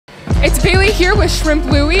Emily here with Shrimp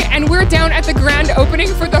Louie, and we're down at the grand opening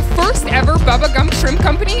for the first ever Bubba Gump Shrimp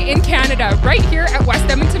Company in Canada, right here at West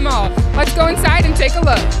Edmonton Mall. Let's go inside and take a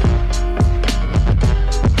look.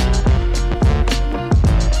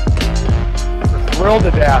 We're thrilled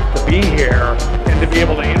to death to be here and to be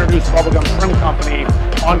able to introduce Bubba Gump Shrimp Company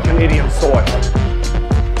on Canadian soil.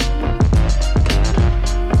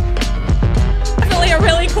 Definitely a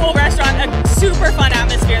really cool restaurant, a super fun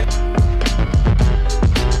atmosphere.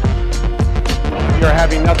 You're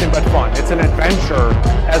having nothing but fun. It's an adventure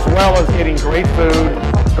as well as getting great food,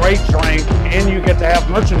 great drink, and you get to have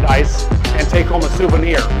merchandise and take home a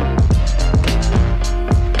souvenir.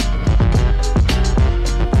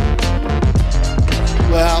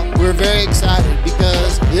 Well, we're very excited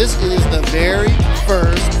because this is the very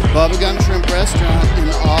first Bubba Gump Shrimp restaurant in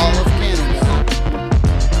all of Canada.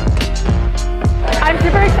 I'm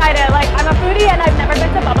super excited. I'm a foodie and I've never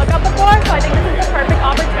been to Bubba Gump before, so I think this is the perfect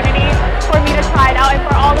opportunity